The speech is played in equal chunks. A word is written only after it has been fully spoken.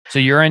So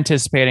you're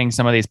anticipating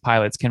some of these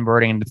pilots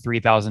converting into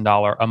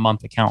 $3,000 a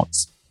month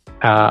accounts.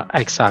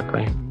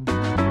 Exactly.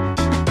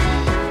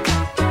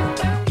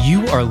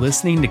 You are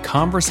listening to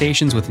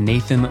Conversations with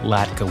Nathan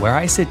Latka, where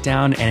I sit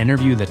down and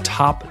interview the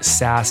top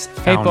SaaS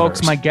founders. Hey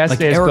folks, my guest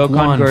is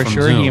Gökhan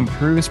Gürşer. He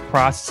improves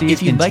processes,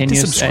 if you'd like to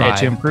subscribe,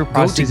 to improve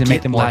processes and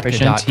make them more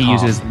efficient. He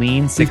uses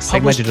Lean Six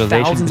Sigma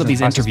digitalization, thousands of these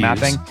interviews,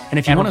 mapping, and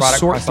if you want to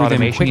sort through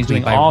them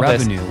quickly by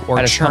revenue or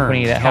at a churn,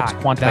 company that helps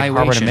quantify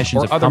carbon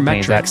emissions or other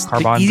metrics,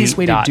 the easiest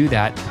way to do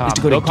that is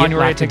to go to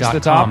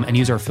getlatka.com and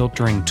use our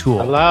filtering tool.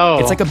 Hello.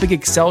 It's like a big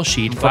Excel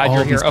sheet for all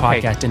of these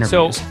podcast interviews.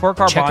 So for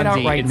check it out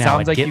Carbonzi, right it now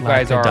sounds like you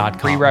guys are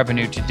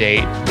pre-revenue to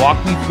date.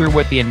 Walk me through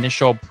what the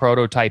initial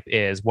prototype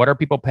is. What are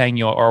people paying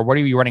you, or what are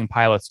you running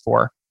pilots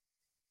for?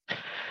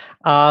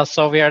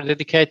 So we are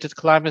dedicated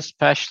climate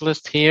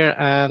specialists here,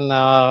 and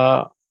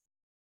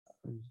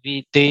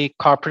the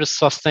corporate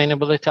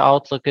sustainability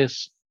outlook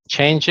is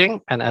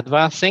changing and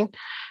advancing.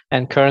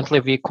 And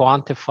currently we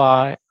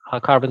quantify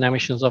carbon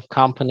emissions of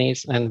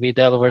companies, and we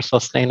deliver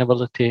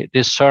sustainability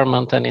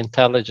discernment and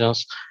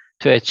intelligence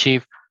to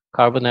achieve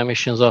carbon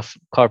emissions of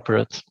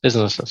corporate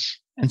businesses.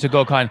 And so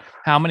Gökhan,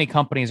 how many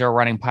companies are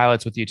running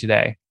pilots with you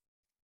today?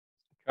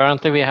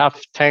 Currently, we have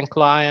 10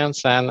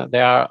 clients, and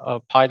they are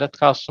pilot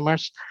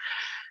customers,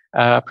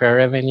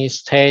 pre-revenue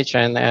stage,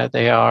 and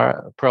they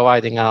are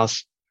providing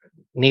us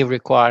new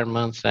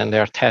requirements, and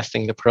they're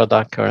testing the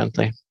product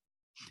currently.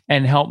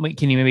 And help me,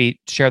 can you maybe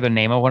share the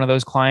name of one of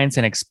those clients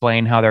and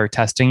explain how they're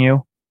testing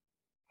you?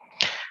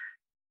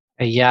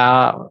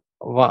 Yeah,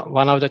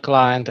 one of the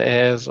client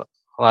is,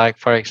 like,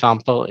 for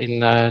example,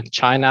 in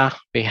China,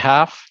 we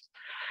have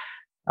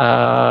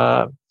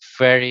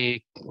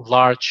very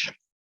large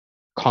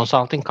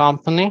consulting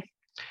company,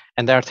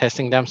 and they're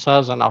testing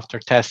themselves, and after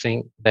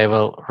testing they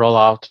will roll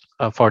out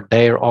for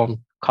their own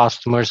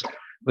customers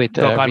with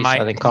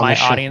reselling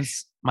commission.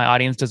 My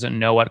audience doesn't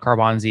know what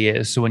Carbonzi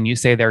is, so when you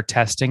say they're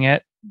testing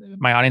it,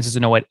 my audience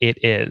doesn't know what it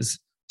is.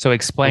 So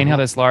explain how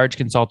this large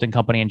consulting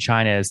company in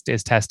China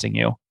is testing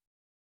you.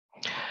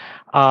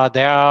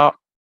 They are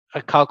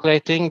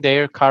calculating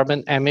their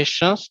carbon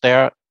emissions.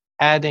 They're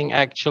adding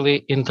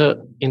actually into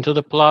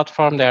the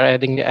platform, they're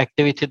adding the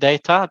activity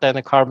data. Then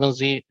the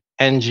Carbonzi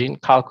engine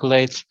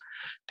calculates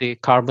the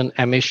carbon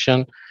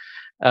emission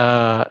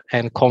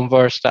and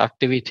converts the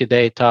activity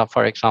data,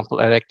 for example,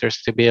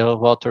 electricity bill,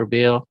 water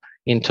bill,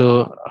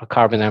 into a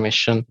carbon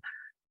emission.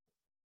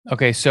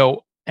 Okay,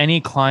 so any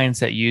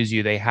clients that use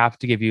you, they have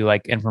to give you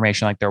like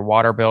information like their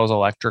water bills,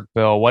 electric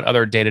bill. What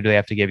other data do they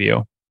have to give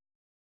you?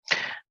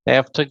 They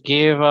have to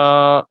give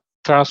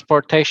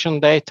transportation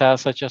data,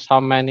 such as how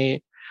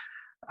many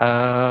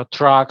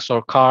trucks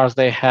or cars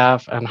they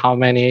have, and how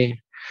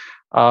many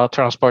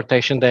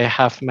transportation they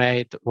have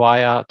made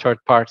via third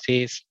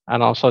parties,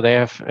 and also they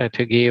have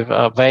to give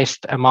a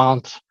waste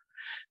amount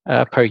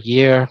per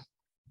year.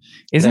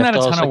 Isn't that a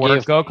ton of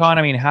work, Gökhan?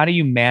 I mean, how do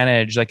you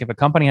manage, like if a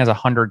company has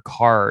 100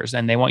 cars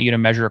and they want you to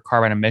measure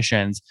carbon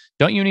emissions,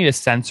 don't you need a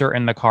sensor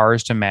in the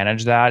cars to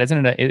manage that?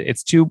 Isn't it?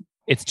 It's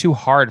too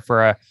hard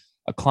for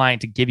a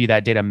client to give you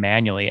that data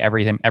manually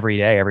every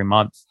day, every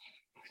month.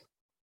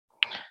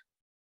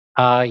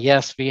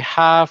 Yes, we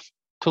have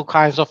two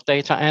kinds of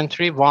data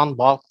entry, one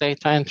bulk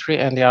data entry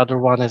and the other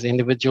one is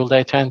individual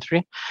data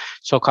entry.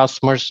 So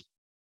customers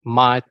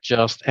might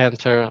just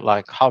enter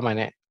like how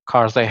many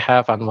cars they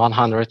have and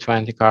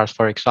 120 cars,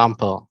 for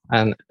example,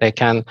 and they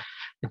can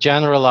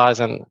generalize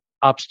and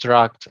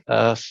abstract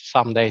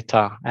some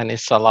data, and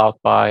it's allowed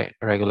by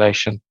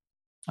regulation.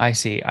 I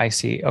see.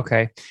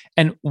 Okay.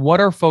 And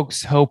what are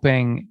folks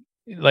hoping,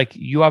 like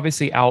you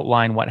obviously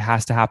outline what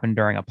has to happen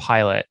during a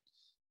pilot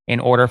in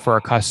order for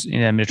a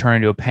customer to turn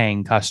into a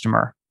paying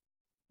customer,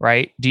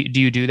 right? Do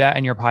you do that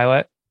in your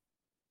pilot?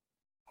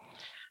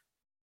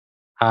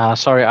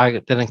 Sorry, I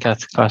didn't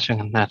catch the question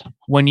on that.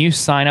 When you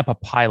sign up a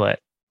pilot,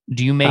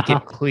 do you make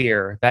it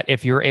clear that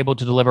if you're able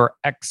to deliver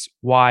X,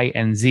 Y,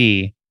 and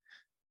Z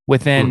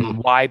within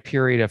Y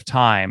period of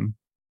time,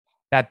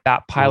 that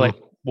pilot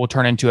will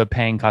turn into a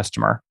paying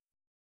customer?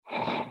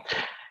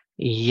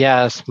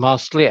 Yes,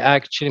 mostly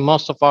actually,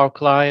 most of our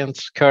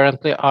clients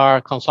currently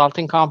are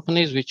consulting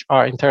companies which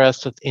are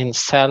interested in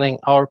selling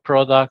our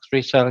products,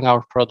 reselling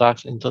our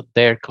products into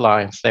their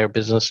clients, their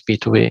business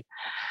B2B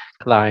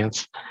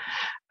clients.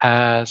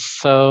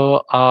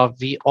 So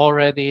we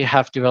already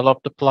have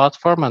developed the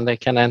platform and they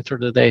can enter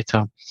the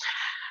data.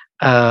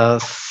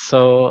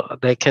 So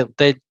they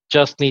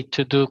just need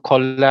to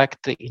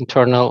collect the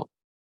internal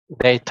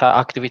data,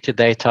 activity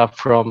data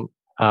from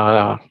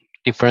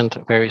different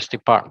various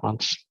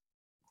departments.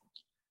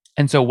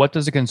 And so what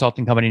does a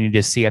consulting company need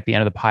to see at the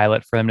end of the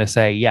pilot for them to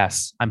say,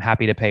 yes, I'm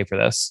happy to pay for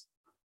this?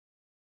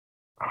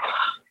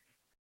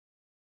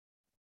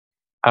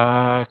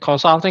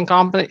 Consulting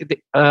company,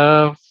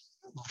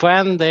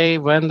 when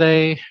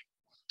they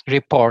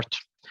report,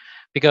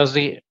 because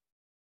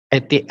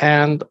at the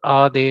end,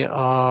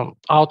 the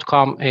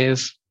outcome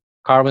is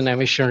carbon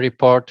emission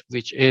report,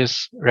 which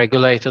is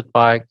regulated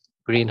by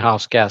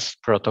Greenhouse Gas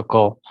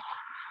Protocol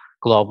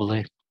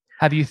globally.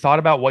 Have you thought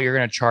about what you're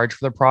going to charge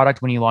for the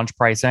product when you launch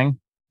pricing?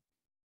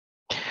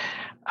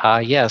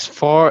 Yes,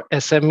 for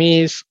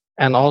SMEs,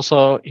 and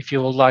also if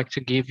you would like to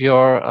give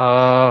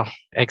your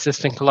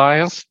existing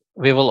clients,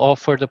 we will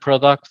offer the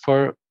product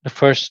for the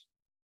first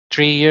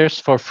 3 years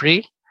for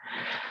free.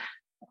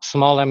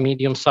 Small and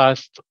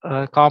medium-sized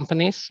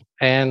companies,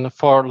 and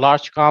for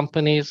large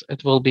companies,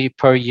 it will be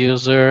per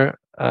user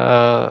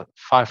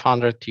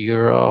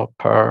 €500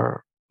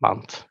 per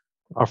month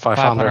or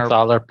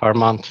 $500 per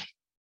month.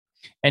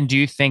 And do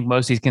you think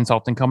most of these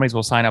consulting companies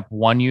will sign up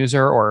one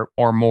user or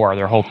more,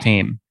 their whole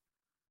team?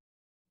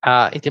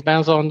 It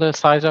depends on the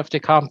size of the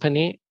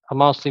company.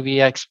 Mostly we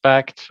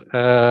expect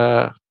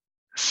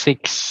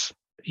 6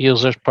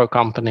 users per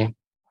company.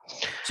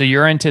 So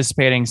you're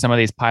anticipating some of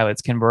these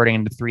pilots converting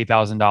into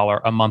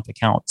 $3,000 a month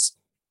accounts?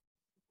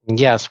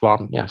 Yes,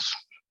 one, yes.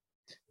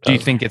 Do you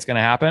think it's going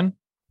to happen?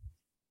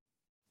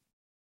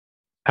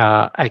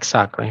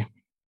 Exactly.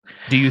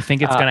 Do you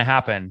think it's going to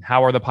happen?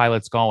 How are the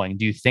pilots going?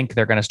 Do you think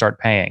they're going to start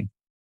paying?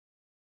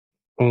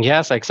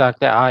 Yes,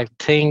 exactly. I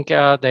think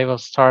they will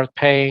start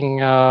paying.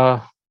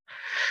 But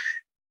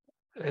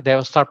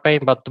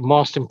the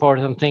most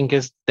important thing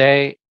is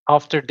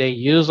after they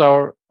use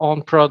our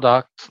own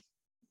product,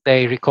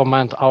 they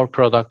recommend our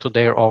product to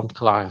their own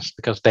clients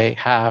because they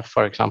have,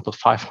 for example,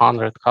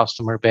 500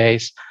 customer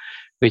base,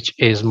 which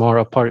is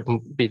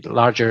bit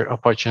larger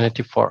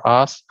opportunity for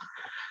us.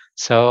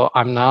 So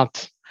I'm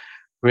not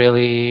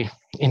really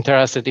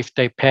interested if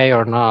they pay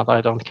or not.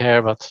 I don't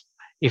care. But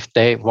if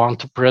they want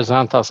to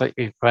present us,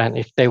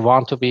 if they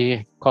want to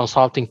be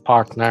consulting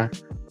partner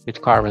with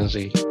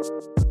CarbonZ.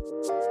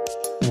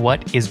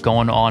 What is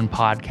going on,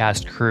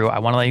 podcast crew? I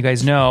want to let you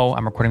guys know,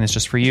 I'm recording this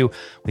just for you.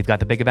 We've got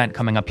the big event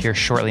coming up here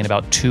shortly in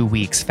about 2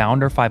 weeks.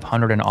 Founder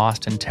 500 in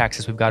Austin,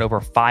 Texas. We've got over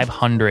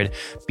 500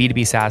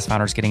 B2B SaaS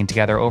founders getting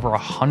together. Over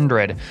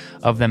 100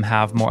 of them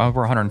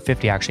over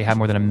 150 actually have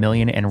more than $1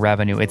 million in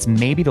revenue. It's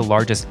maybe the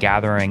largest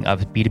gathering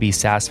of B2B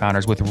SaaS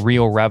founders with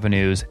real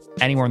revenues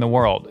anywhere in the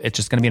world. It's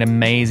just going to be an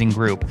amazing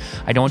group.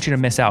 I don't want you to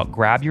miss out.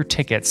 Grab your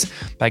tickets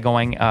by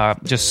going,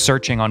 just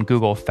searching on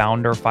Google,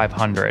 Founder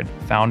 500,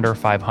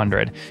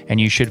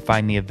 and you should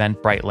find the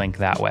Eventbrite link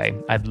that way.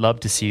 I'd love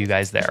to see you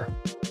guys there.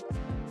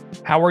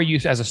 How are you,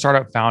 as a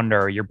startup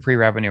founder, you're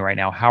pre-revenue right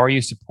now, how are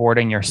you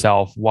supporting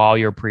yourself while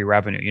you're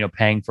pre-revenue,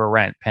 paying for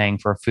rent, paying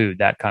for food,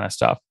 that kind of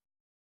stuff?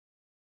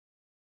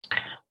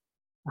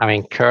 I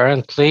mean,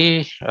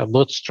 currently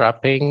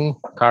bootstrapping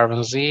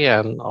CarbonZ,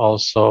 and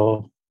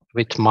also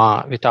with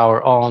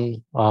our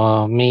own,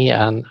 me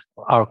and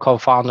our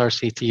co-founder,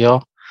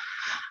 CTO,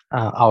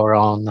 our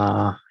own,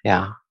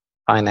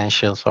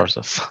 financial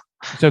sources.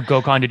 So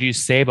Gokhan, did you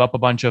save up a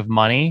bunch of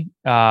money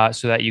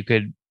so that you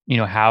could,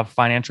 have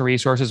financial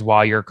resources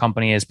while your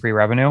company is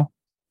pre-revenue?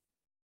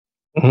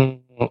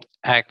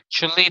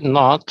 Actually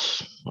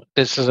not.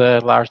 This is a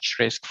large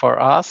risk for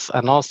us.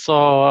 And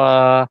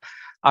also,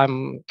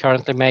 I'm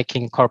currently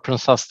making corporate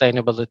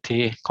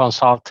sustainability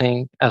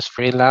consulting as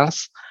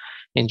freelance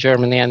in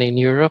Germany and in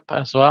Europe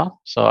as well.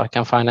 So I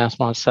can finance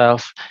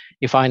myself.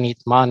 If I need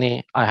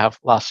money, I have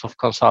lots of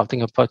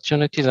consulting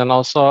opportunities. And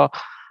also,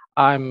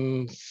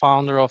 I'm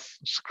founder of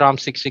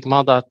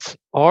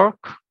ScrumSixSigma.org,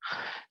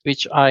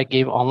 which I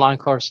give online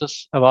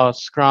courses about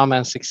Scrum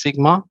and Six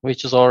Sigma,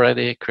 which is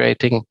already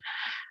creating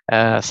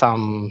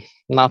some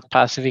not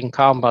passive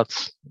income,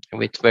 but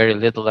with very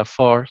little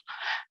effort.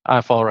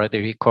 I've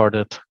already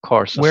recorded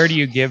courses. Where do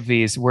you give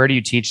these? Where do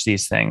you teach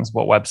these things?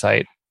 What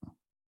website?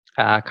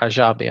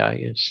 Kajabi I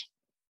use.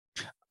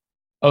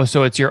 Oh,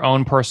 so it's your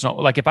own personal,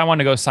 like if I want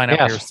to go sign up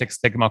for your Six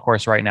Sigma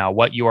course right now,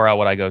 what URL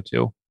would I go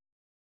to?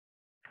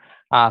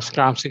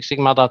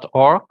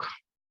 ScrumSixSigma.org.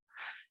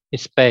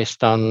 It's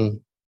based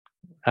on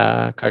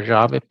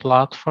Kajabi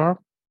platform.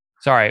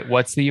 Sorry,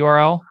 what's the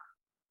URL?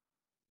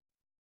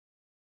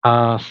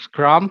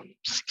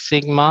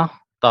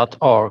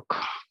 ScrumSigma.org.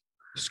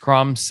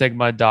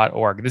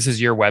 ScrumSigma.org. This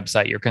is your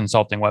website, your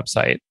consulting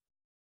website.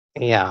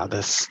 Yeah,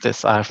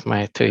 this I've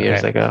made 2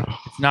 years ago.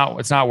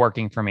 It's not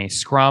working for me.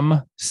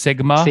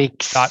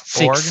 ScrumSigma.org. Six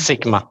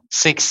Sigma. Oh,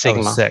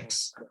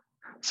 six.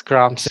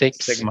 Scrum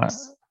Six Sigma.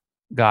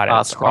 Got it.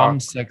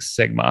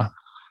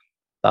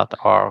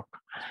 ScrumSixSigma.org.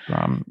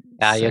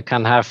 Yeah, you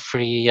can have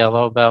free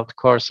yellow belt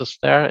courses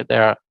there.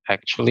 They're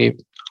actually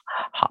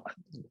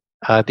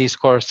these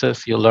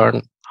courses. You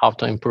learn how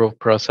to improve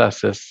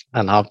processes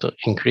and how to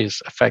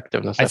increase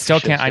effectiveness. I still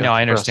can't. I know.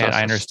 I understand.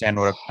 Processes.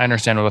 I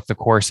understand what the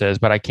course is,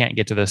 but I can't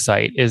get to the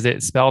site. Is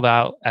it spelled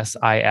out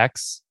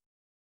SIX?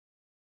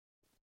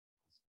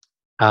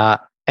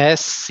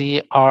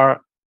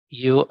 SCRUM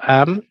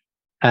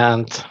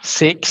and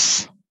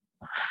six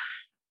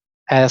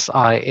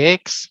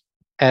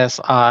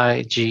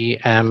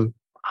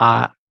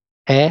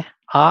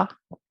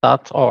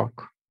SIXSIGMA.org.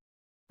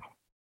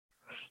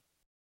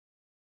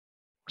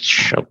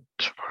 Should work.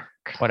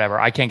 Whatever.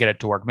 I can't get it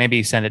to work.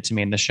 Maybe send it to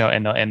me in the show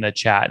in the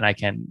chat, and I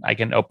can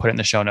put it in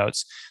the show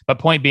notes. But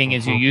point being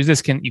is you use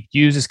this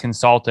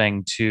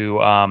consulting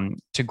to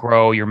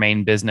grow your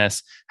main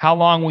business. How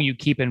long will you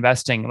keep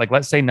investing? Like,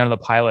 let's say none of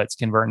the pilots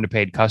convert into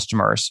paid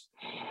customers.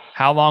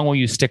 How long will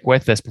you stick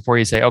with this before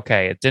you say,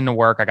 okay, it didn't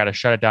work, I got to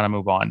shut it down and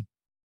move on?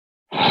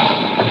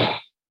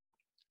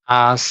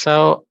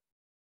 So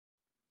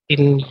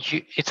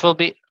it will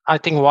be, I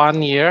think,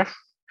 1 year.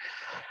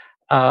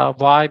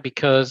 Why?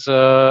 Because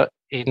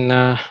in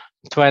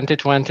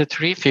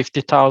 2023,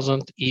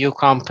 50,000 EU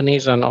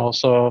companies and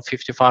also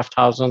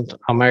 55,000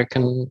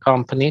 American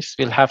companies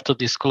will have to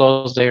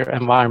disclose their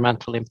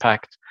environmental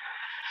impact.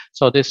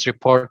 So this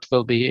report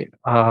will be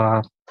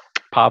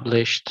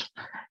published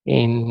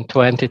in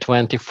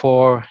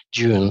 2024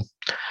 June.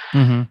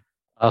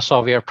 Mm-hmm.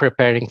 So we are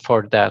preparing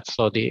for that.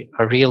 So the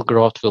real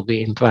growth will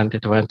be in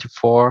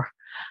 2024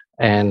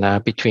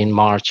 and between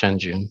March and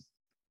June.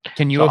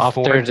 Can you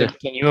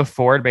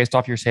afford, based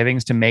off your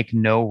savings, to make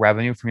no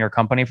revenue from your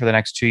company for the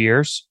next 2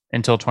 years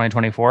until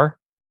 2024?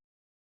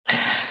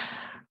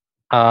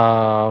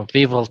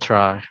 We will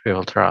try. We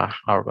will try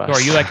our best. So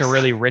are you like a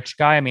really rich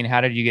guy? I mean,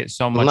 how did you get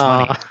so much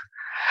money?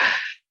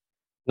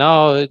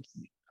 No,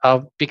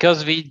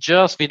 because we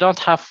don't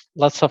have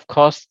lots of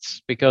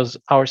costs, because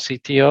our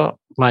CTO,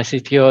 my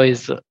CTO,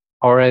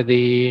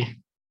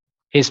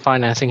 he's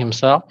financing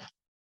himself,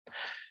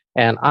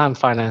 and I'm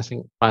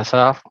financing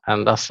myself,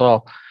 and that's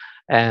all.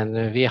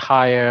 And we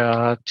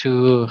hire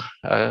two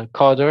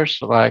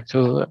coders, like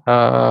two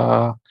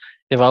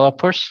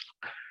developers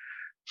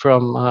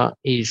from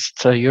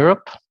East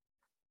Europe,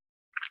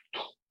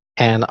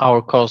 and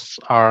our costs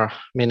are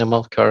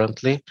minimal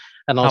currently.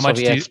 And also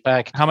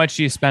how much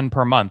do you spend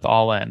per month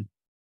all in?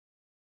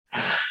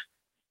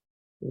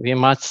 We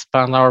might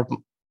spend our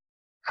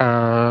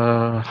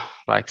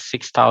like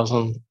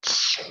 6,000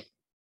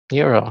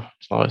 euro.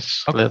 So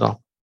it's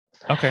little.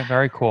 Okay,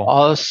 very cool.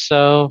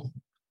 Also,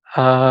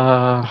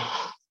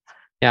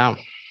 yeah.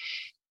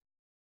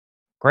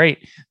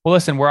 Great. Well,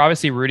 listen, we're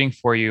obviously rooting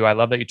for you. I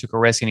love that you took a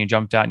risk and you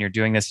jumped out and you're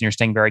doing this and you're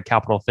staying very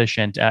capital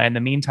efficient. In the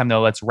meantime,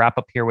 though, let's wrap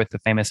up here with the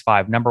famous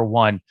five. Number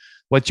one,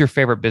 what's your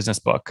favorite business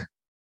book?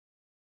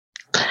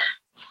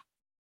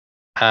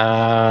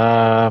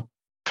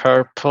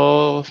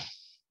 Purple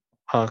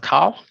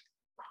Cow.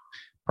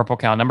 Purple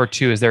Cow. Number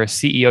two, is there a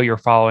CEO you're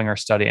following or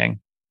studying?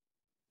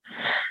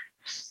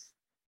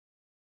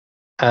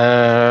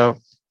 No,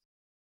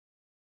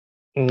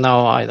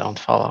 I don't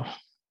follow.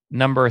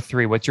 Number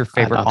three, what's your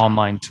favorite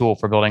online tool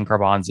for building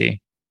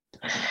Carbonzi?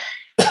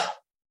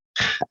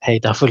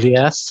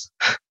 AWS.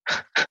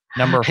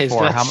 Number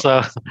four,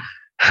 how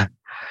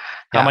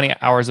many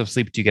hours of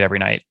sleep do you get every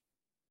night?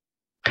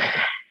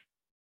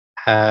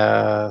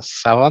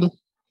 7.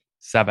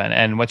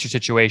 And what's your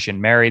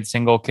situation? Married,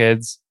 single,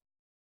 kids?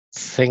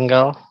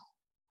 Single.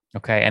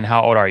 Okay. And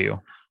how old are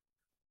you?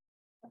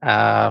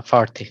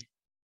 40.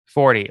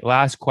 40.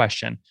 Last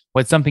question.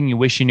 What's something you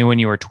wish you knew when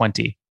you were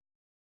 20?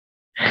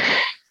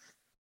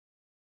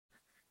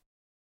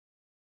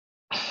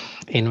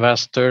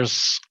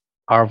 Investors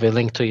are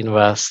willing to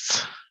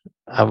invest.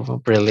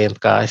 Brilliant,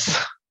 guys.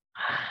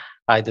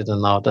 I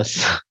didn't know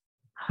this.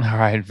 All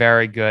right.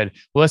 Very good.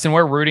 Well, listen,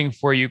 we're rooting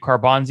for you.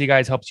 Carbonzi,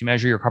 guys, helps you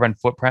measure your carbon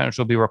footprint, which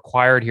will be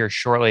required here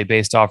shortly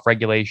based off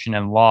regulation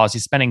and laws.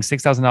 He's spending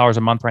 $6,000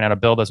 a month right now to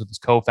build this with his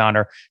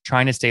co-founder,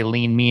 trying to stay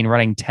lean, mean,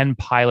 running 10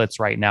 pilots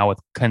right now with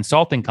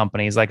consulting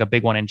companies like a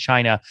big one in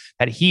China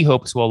that he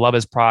hopes will love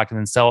his product and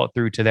then sell it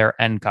through to their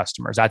end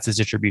customers. That's his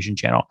distribution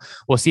channel.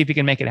 We'll see if he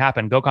can make it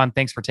happen. Gokhan,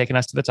 thanks for taking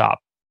us to the top.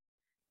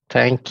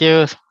 Thank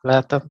you,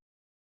 Latin.